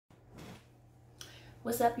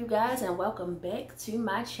What's up, you guys, and welcome back to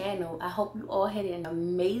my channel. I hope you all had an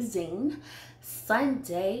amazing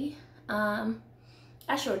Sunday. I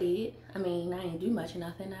sure did. I mean, I didn't do much or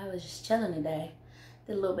nothing. I was just chilling today.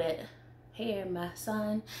 Did a little bit hair, my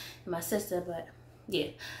son and my sister, but yeah,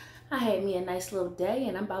 I had me a nice little day,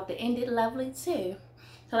 and I'm about to end it lovely too.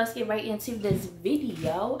 So let's get right into this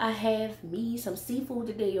video. I have me some seafood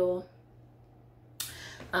today, y'all.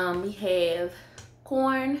 We have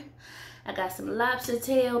corn. I got some lobster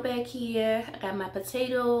tail back here. I got my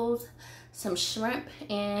potatoes, some shrimp,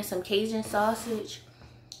 and some Cajun sausage.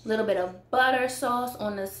 A little bit of butter sauce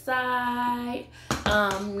on the side.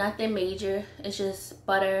 Nothing major. It's just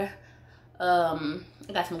butter. I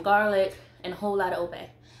got some garlic and a whole lot of OLDBAY.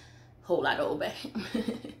 Whole lot of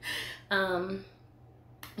OLDBAY.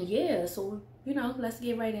 Yeah, so, you know, let's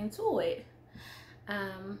get right into it.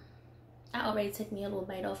 I already took me a little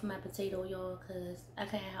bite off of my potato, y'all, because I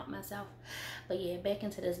can't help myself. But yeah, back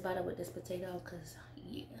into this butter with this potato, because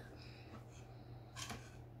yeah.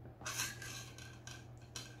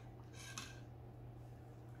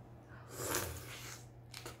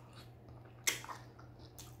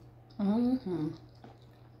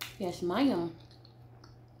 Yes, ma'am.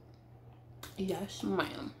 Yes,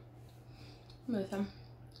 ma'am. Listen,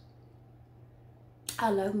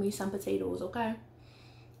 I love me some potatoes, okay?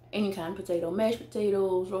 Any kind of potato, mashed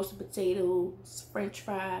potatoes, roasted potatoes, french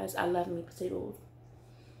fries. I love me potatoes.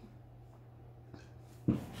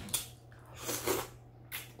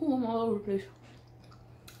 Ooh, I'm all over the place.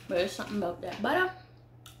 But there's something about that butter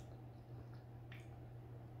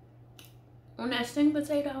on that steamed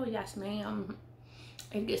potato. Yes, ma'am.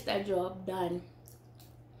 It gets that job done.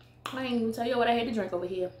 I ain't even tell you what I had to drink over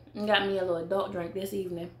here. And got me a little adult drink this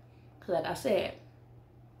evening. Because like I said,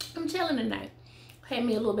 I'm chilling tonight. Had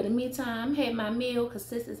me a little bit of me time. Had my meal because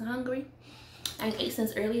sis is hungry. I ain't ate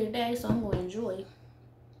since earlier today, so I'm going to enjoy.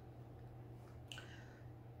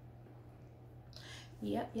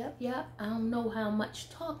 Yep. I don't know how much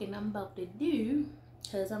talking I'm about to do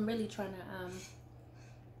because I'm really trying to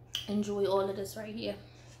enjoy all of this right here.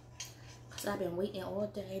 Because I've been waiting all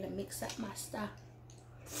day to mix up my stuff.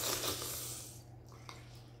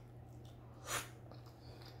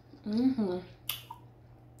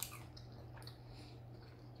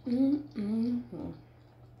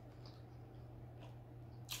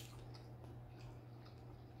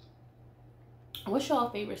 What's y'all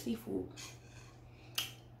favorite seafood?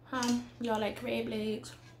 Y'all like crab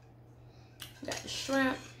legs? Got the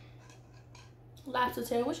shrimp, lobster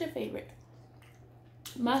tail. What's your favorite?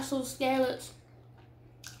 Mussels, scallops.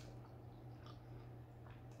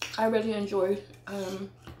 I really enjoy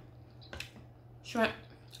shrimp,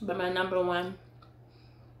 but my number one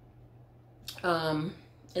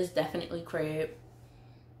is definitely crab.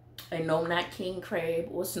 And no, not king crab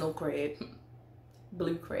or snow crab.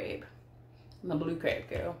 Blue crab. I'm a blue crab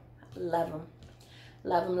girl. Love them.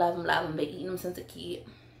 Love them. Been eating them since a kid.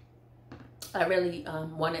 I really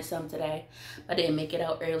wanted some today. I didn't make it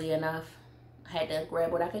out early enough. I had to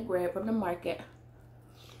grab what I could grab from the market.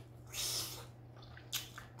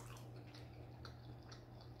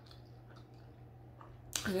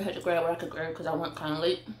 I had to grab what I could grab because I went kind of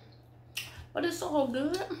late. But it's all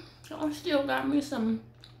good. I still got me some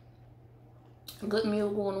good meal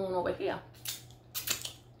going on over here.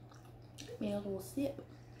 Give me a little sip.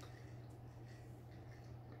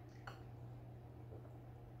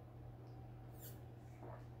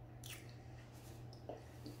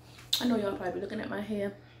 I know y'all probably looking at my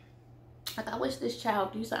hair. Like, I wish this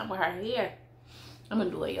child do something with her hair. I'm gonna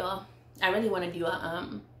do it, y'all. I really want to do a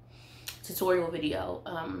tutorial video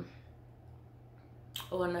on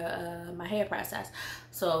my hair process.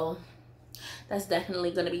 So that's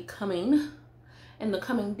definitely gonna be coming in the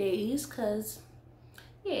coming days, cause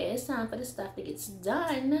yeah, it's time for this stuff to get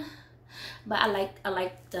done. But I like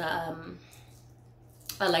the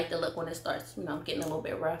look when it starts, you know, getting a little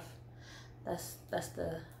bit rough. That's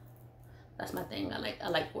my thing. I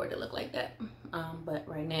like for it to look like that. But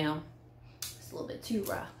right now it's a little bit too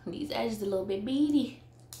rough. These edges a little bit beady,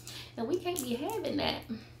 and we can't be having that.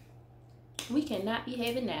 We cannot be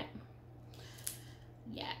having that.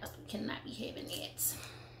 Yes, we cannot be having that.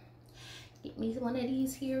 Get me one of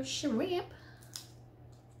these here shrimp.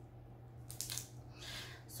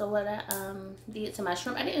 So what I did to my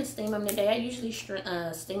shrimp, I didn't steam them today. I usually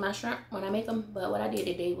steam my shrimp when I make them, but what I did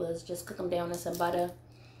today was just cook them down in some butter.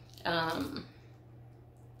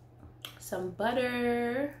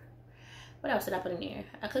 What else did I put in there?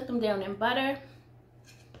 I cooked them down in butter,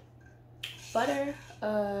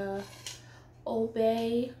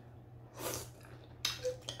 OLDBAY,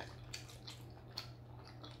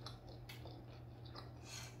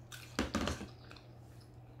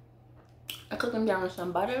 cooked them down with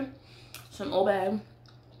some butter, some OLDBAY,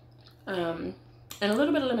 and a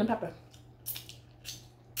little bit of lemon pepper.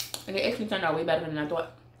 And they actually turned out way better than I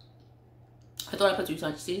thought. I thought I put too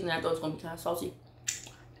much seasoning. I thought it was going to be kind of salty.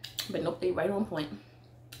 But nope, they right on point.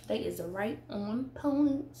 They is right on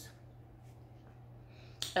point.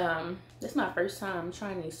 This is my first time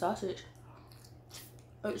trying these sausage.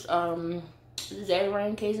 It's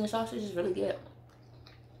Zayran Cajun sausage is really good.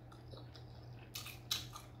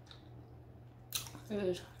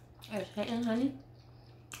 It's hitting, honey.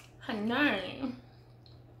 Honey.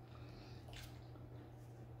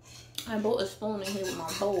 I bought a spoon in here with my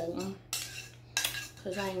bowl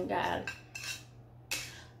because I ain't got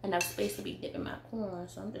enough space to be dipping my corn,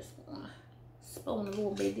 so I'm just gonna spoon a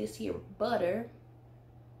little bit of this here butter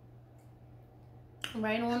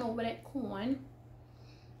right on over that corn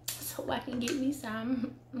so I can get me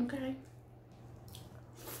some. Okay.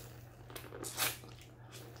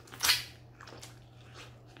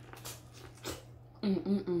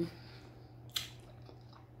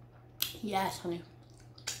 Yes, honey.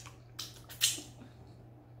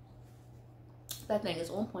 That thing is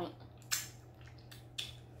on point.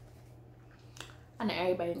 I know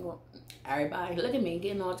everybody, look at me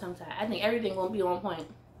getting all tongue tied. I think everything gonna be on point.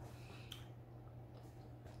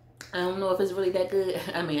 I don't know if it's really that good.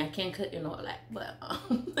 I mean, I can't cook and all that, but I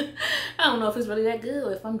don't know if it's really that good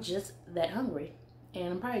or if I'm just that hungry. And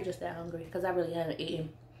I'm probably just that hungry because I really haven't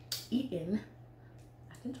eaten.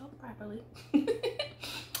 I can talk properly.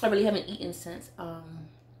 I really haven't eaten since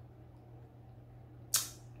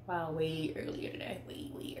wow, way earlier today.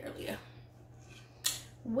 Way earlier.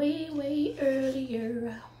 Way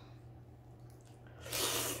earlier.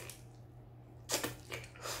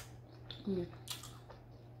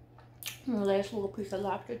 Last little piece of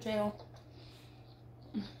lobster tail.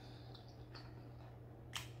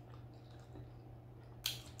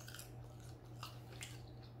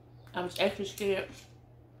 I was actually scared.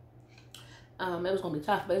 It was gonna be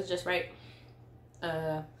tough, but it's just right.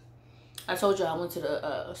 I told you I went to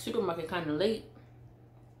the supermarket kind of late,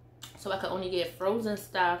 so I could only get frozen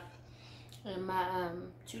stuff. And my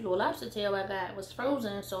 2 little lobster tail I got was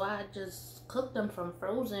frozen, so I just cooked them from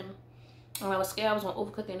frozen. And I was scared I was gonna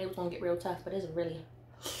overcook it and it was gonna get real tough, but it's really.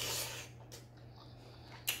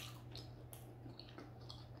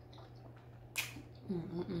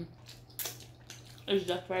 It's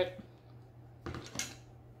just right.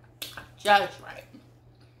 Just right.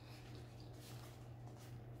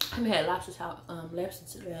 I haven't had lobster tail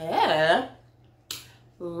today.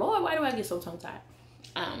 Lord, why do I get so tongue tied?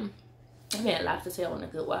 I haven't had lobster tail in a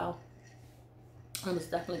good while. It's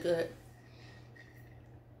definitely good.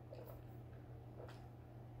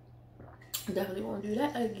 Definitely want to do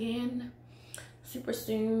that again super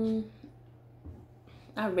soon.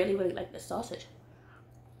 I really like the sausage.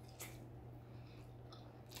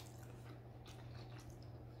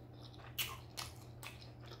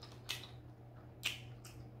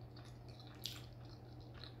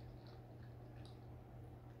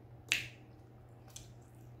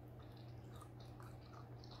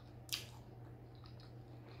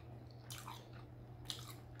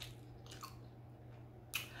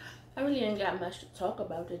 I really ain't got much to talk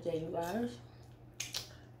about today, you guys.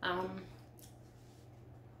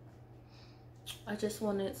 I just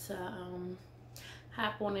wanted to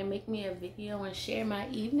hop on and make me a video and share my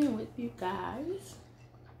evening with you guys.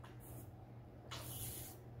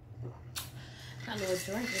 My little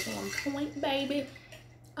drink is on point, baby.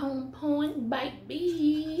 On point,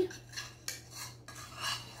 baby.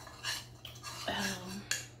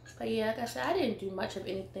 But yeah, like I said, I didn't do much of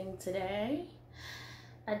anything today.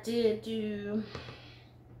 I did do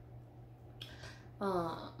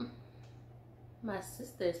my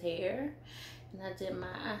sister's hair, and I did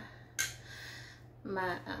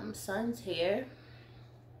my son's hair.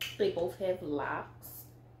 They both have locks.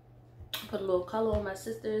 Put a little color on my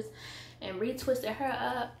sister's and retwisted her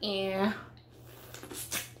up, and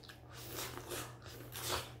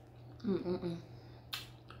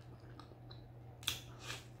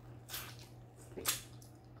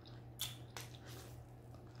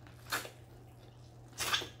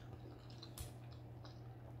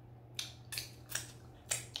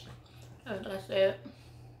like I said,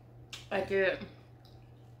 I did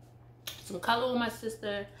some color on my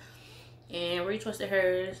sister and retwisted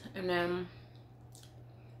hers, and then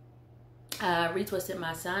I retwisted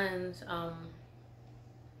my son's,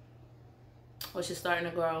 which is starting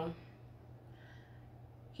to grow.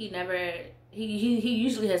 He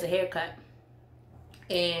usually has a haircut,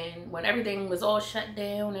 and when everything was all shut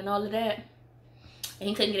down and all of that, and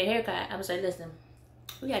he couldn't get a haircut, I was like, listen,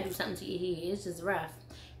 we gotta do something to your hair. It's just rough.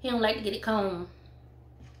 He don't like to get it combed.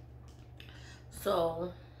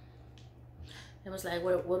 So it was like,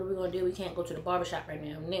 what are we gonna do? We can't go to the barbershop right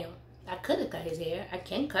now. Now, I could have cut his hair. I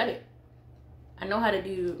can cut it. I know how to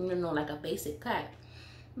do, you know, like a basic cut.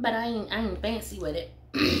 But I ain't fancy with it.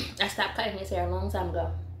 I stopped cutting his hair a long time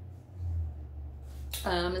ago.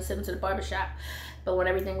 And sent him to the barbershop. But when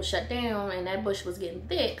everything was shut down and that bush was getting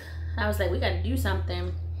thick, I was like, we gotta do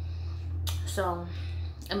something. So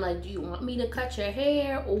I'm like, do you want me to cut your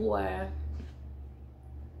hair, or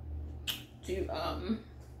do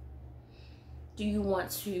you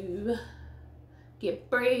want to get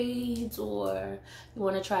braids, or you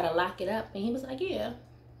want to try to lock it up? And he was like, yeah,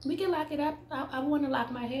 we can lock it up. I want to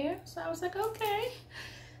lock my hair. So I was like, okay.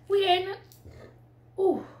 We adding,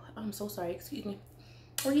 oh, I'm so sorry, excuse me.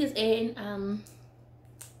 We is adding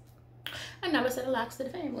another set of locks to the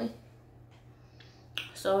family.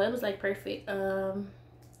 So it was like perfect.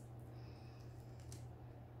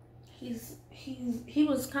 He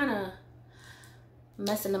was kind of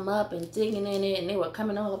messing them up and digging in it, and they were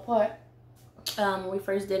coming all apart when we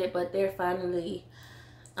first did it, but they're finally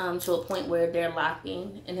to a point where they're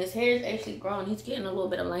locking, and his hair is actually growing. He's getting a little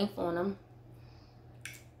bit of length on him,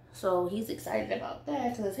 so he's excited about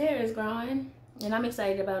that because his hair is growing, and I'm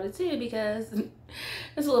excited about it too because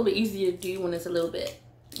it's a little bit easier to do when it's a little bit,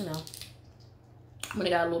 you know, when it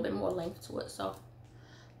got a little bit more length to it. So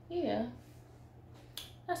yeah,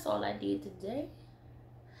 that's all I did today.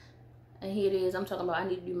 And here it is. I'm talking about I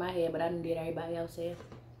need to do my hair, but I didn't do everybody else's hair.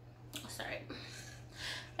 Sorry.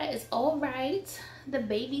 That is all right. The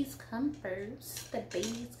babies come first. The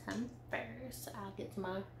babies come first. I'll get to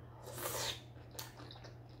mine.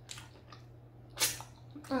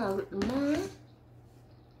 I'll get to mine.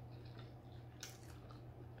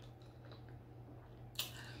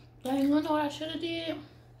 Dang, you know what I should have did?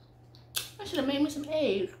 I should have made me some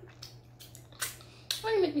eggs.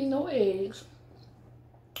 I didn't make me no eggs.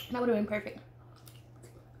 That would have been perfect.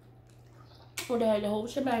 Or they had the whole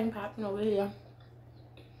shebang popping over here.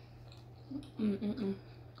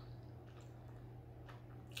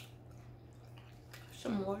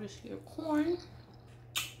 Some more of this here corn.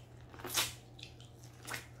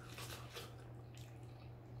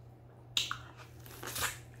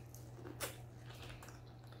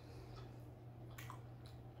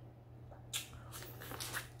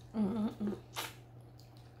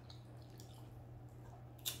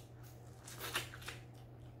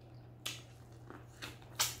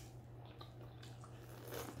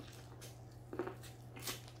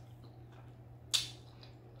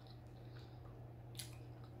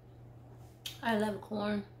 I love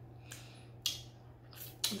corn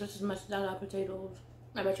just as much as I love potatoes.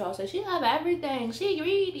 I bet y'all say she love everything. She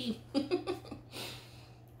greedy.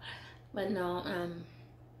 But no,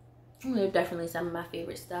 they're definitely some of my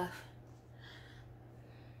favorite stuff.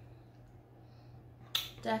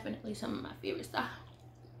 Definitely some of my favorite stuff.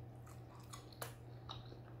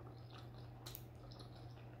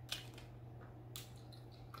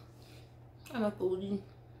 I'm a foodie.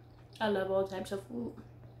 I love all types of food.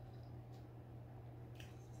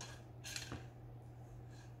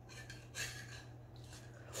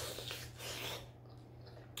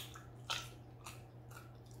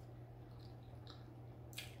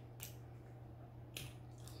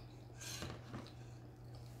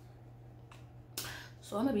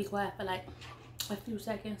 So I'm gonna be quiet for like a few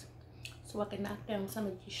seconds so I can knock down some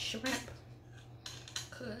of these shrimp,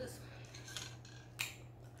 cause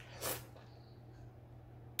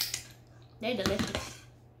they're delicious.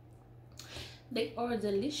 They are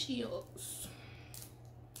delicious.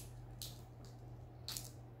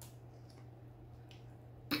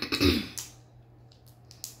 Did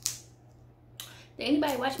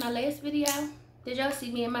anybody watch my last video? Did y'all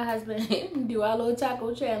see me and my husband do our little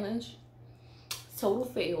taco challenge? Total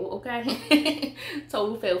fail, okay?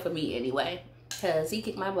 Total fail for me anyway, because he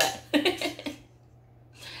kicked my butt.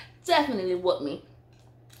 Definitely whooped me.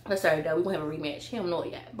 But sorry though, we're gonna have a rematch. He don't know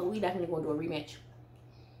it yet, but we definitely gonna do a rematch.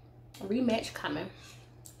 A rematch coming.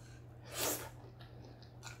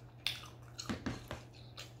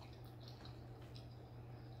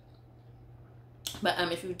 But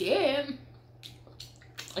if you did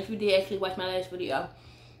actually watch my last video,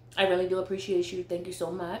 I really do appreciate you. Thank you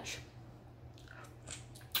so much.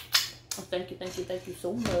 Thank you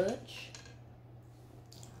so much.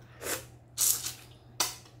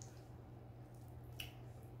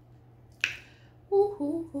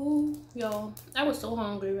 Y'all, I was so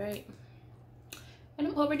hungry, right? And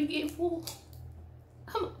I'm already getting full.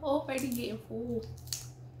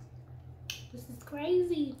 This is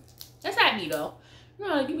crazy. That's not me though. You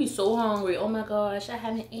know, like you be so hungry. Oh my gosh, I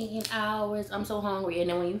haven't eaten in hours. I'm so hungry. And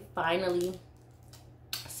then when you finally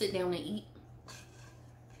sit down and eat,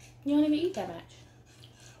 You don't even eat that much.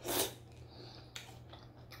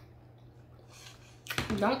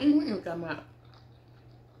 Don't even eat that much.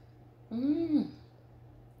 Mmm.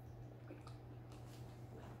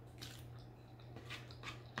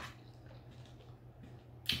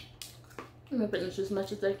 I'm gonna finish as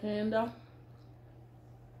much as I can though.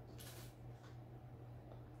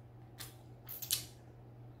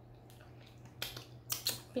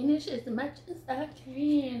 Finish as much as I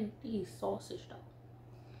can. These sausage though.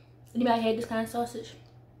 Anybody had this kind of sausage?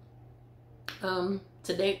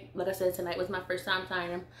 Today, like I said, tonight was my first time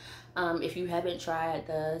trying them. If you haven't tried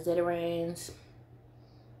the Zeteran's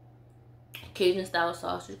Cajun style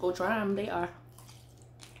sausage, go try them. They are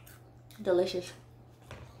delicious.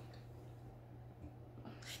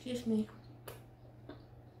 Excuse me.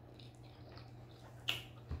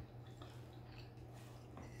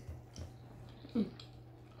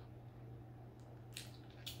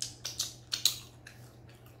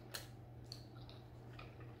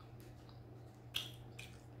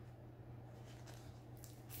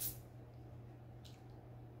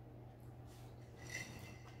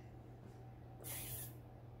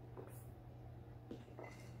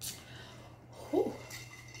 Ooh.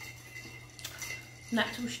 Not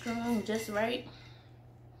too strong, just right.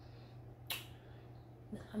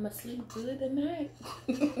 I'm gonna sleep good tonight.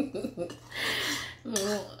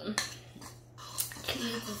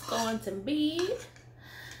 Kids is going to bed,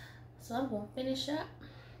 so I'm gonna finish up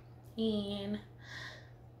and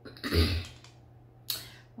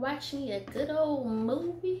watch me a good old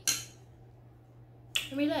movie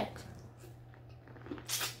and relax.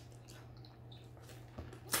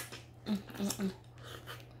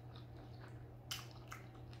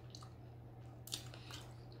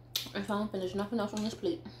 If I don't finish nothing else on this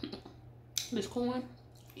plate, this corn,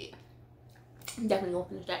 yeah, I'm definitely gonna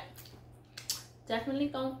finish that. Definitely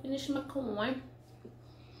gonna finish my corn.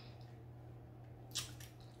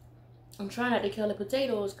 I'm trying not to kill the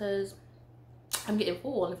potatoes because I'm getting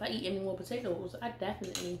full, and if I eat any more potatoes, I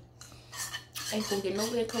definitely ain't gonna get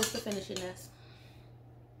nowhere close to finishing this.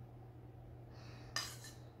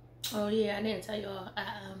 Oh yeah, I didn't tell y'all.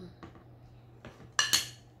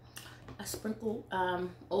 I sprinkled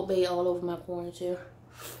Old Bay all over my corn too.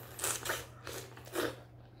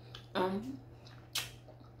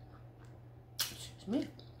 Excuse me.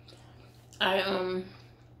 I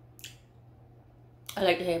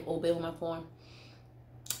like to have Old Bay on my corn.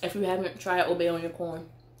 If you haven't tried Old Bay on your corn,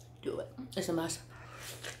 do it. It's a must.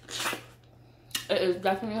 It is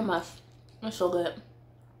definitely a must. It's so good.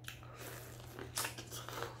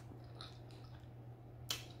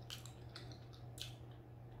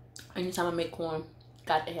 Anytime I make corn,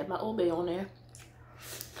 got to have my Old Bay on there.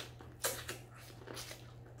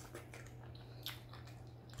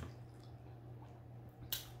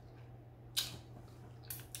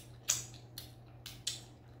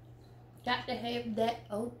 Got to have that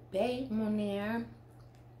Old Bay on there.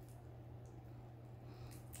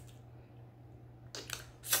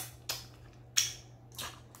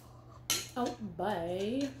 Old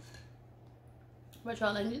Bay. What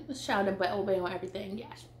y'all like? Just shout out about Old Bay on everything,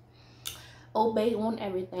 yes. Old Bay on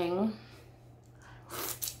everything.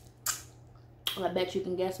 Well, I bet you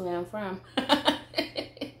can guess where I'm from.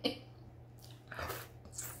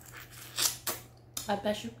 I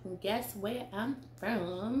bet you can guess where I'm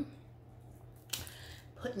from.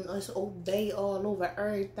 Putting this Old Bay all over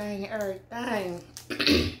everything, everything.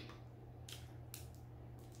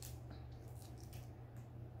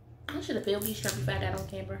 I should have filled these shrimp before I got on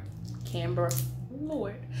camera.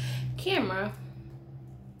 Lord. Camera.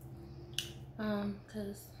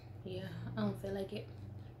 Cause yeah, I don't feel like it.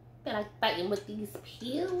 I feel like fighting with these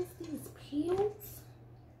peels.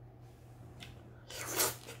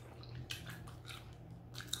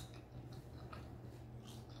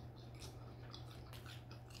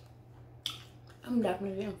 I'm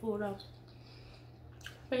definitely getting full though.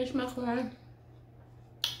 Finish my corn.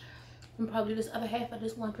 And probably this other half of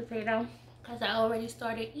this one potato. Cause I already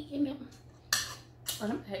started eating it.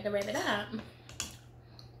 And I'm gonna have to wrap it up.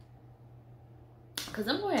 Cause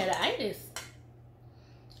I'm gonna have to eat this.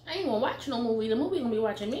 I ain't gonna watch no movie. The movie gonna be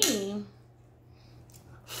watching me.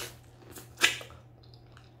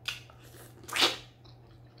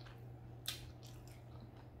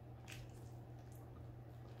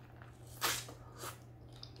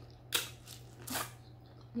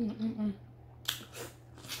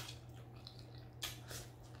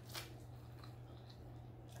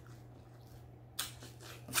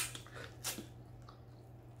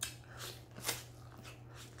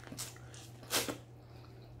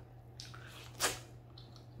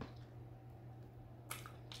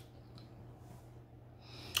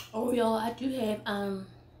 Oh y'all, I do have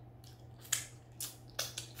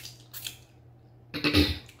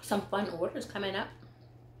some fun orders coming up.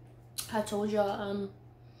 I told y'all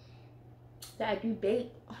that I do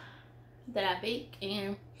bake, that I bake,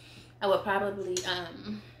 and I would probably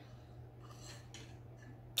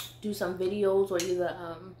do some videos, or either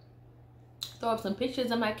throw up some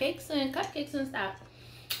pictures of my cakes and cupcakes and stuff.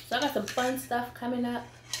 So I got some fun stuff coming up.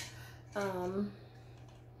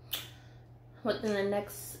 Within the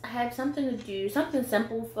next, I had something to do, something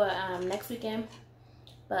simple for next weekend,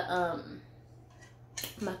 but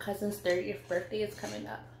my cousin's 30th birthday is coming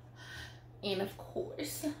up, and of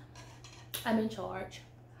course I'm in charge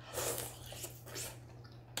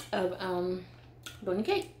of doing the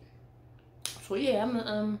cake. So yeah, I'm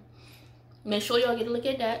gonna make sure y'all get a look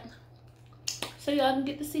at that, so y'all can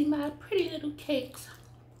get to see my pretty little cakes.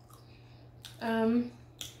 You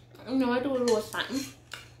know, I do a little something.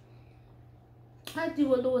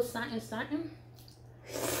 Something.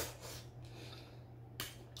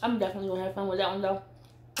 I'm definitely gonna have fun with that one though.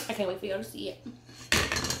 I can't wait for y'all to see it.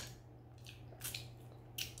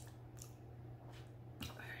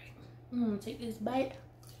 Alright, I'm gonna take this bite.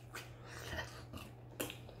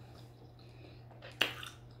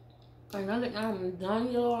 And now that I'm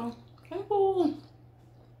done, y'all.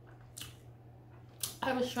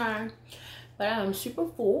 I was trying, but I'm super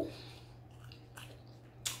full.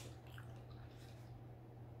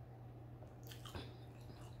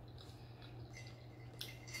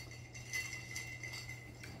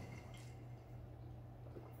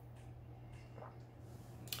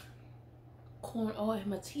 Corn all in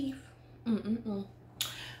my teeth.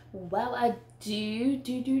 Well, I do.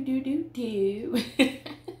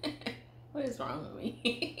 What is wrong with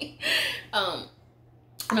me?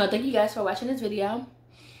 No, thank you guys for watching this video.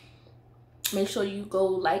 Make sure you go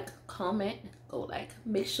like, comment,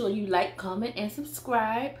 make sure you like, comment, and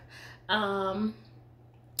subscribe. I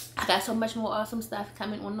got so much more awesome stuff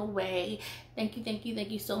coming on the way. Thank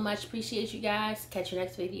you so much. Appreciate you guys. Catch you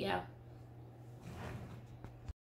next video.